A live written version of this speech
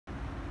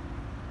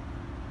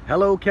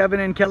Hello,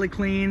 Kevin and Kelly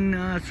Clean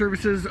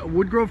Services,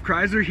 Woodgrove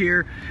Chrysler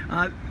here.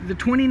 The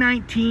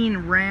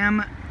 2019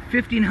 Ram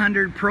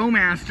 1500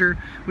 Promaster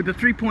with the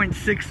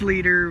 3.6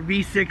 liter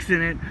V6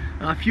 in it,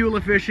 fuel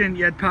efficient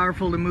yet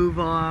powerful to move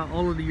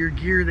all of your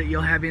gear that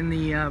you'll have in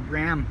the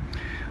Ram.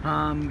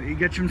 You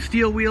got some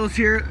steel wheels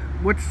here.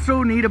 What's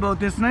so neat about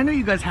this, and I know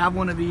you guys have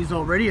one of these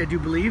already, I do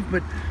believe,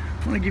 but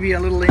I want to give you a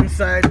little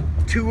inside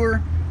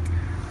tour.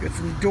 Got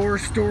some door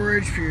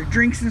storage for your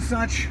drinks and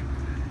such.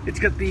 It's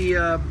got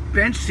the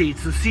bench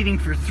seats, so seating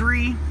for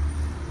 3.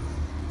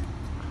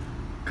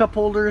 Cup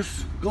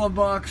holders, glove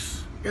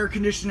box, air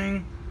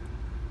conditioning.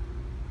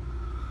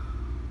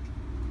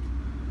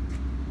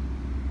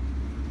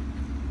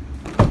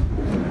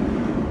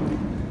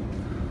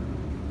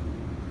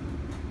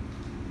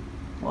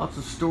 Lots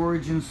of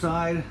storage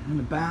inside in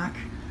the back.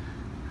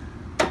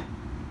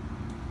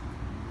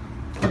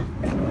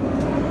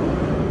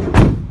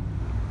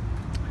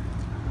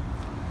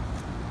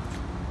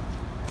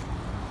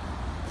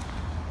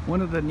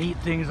 One of the neat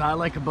things I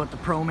like about the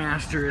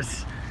Promaster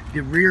is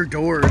the rear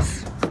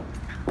doors.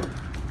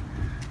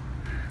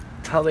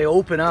 How they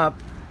open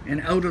up and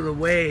out of the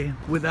way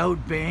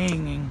without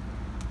banging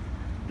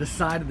the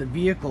side of the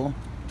vehicle.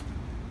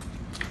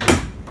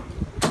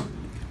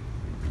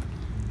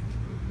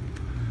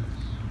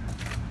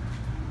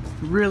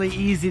 Really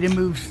easy to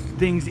move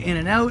things in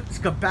and out. It's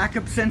got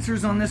backup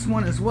sensors on this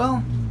one as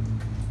well.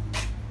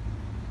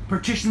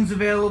 Partitions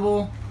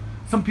available.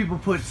 Some people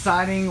put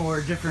siding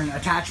or different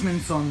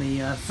attachments on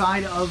the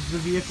side of the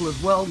vehicle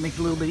as well, make it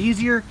a little bit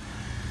easier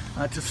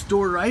to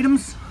store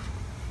items.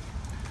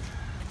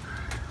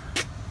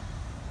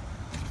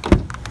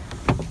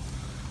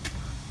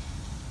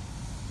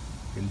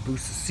 You can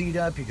boost the seat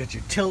up. You got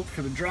your tilt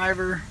for the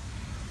driver,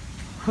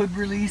 hood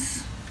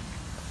release.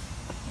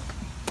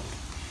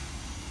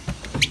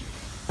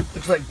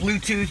 Looks like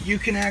Bluetooth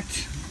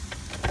Uconnect.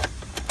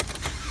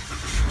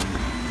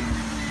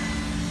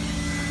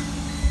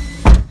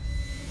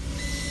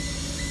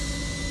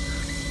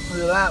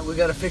 Look at that, we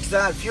gotta fix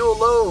that. Fuel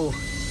low.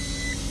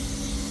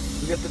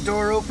 We got the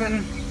door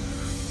open.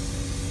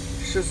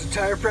 Shows the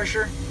tire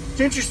pressure. It's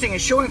interesting,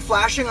 it's showing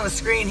flashing on the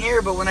screen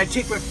here, but when I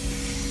take my,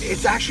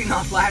 it's actually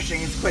not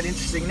flashing. It's quite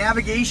interesting.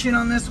 Navigation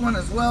on this one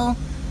as well.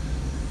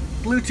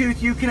 Bluetooth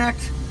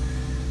Uconnect.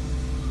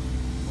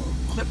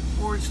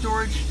 Clipboard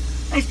storage.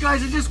 Thanks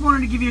guys, I just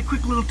wanted to give you a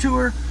quick little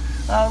tour.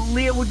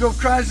 Lee at Woodgrove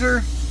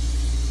Chrysler.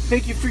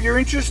 Thank you for your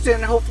interest,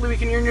 and hopefully we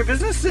can earn your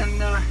business,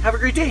 and have a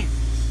great day.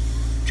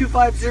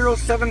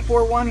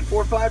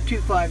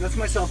 250-741-4525. That's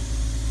myself.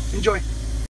 Enjoy.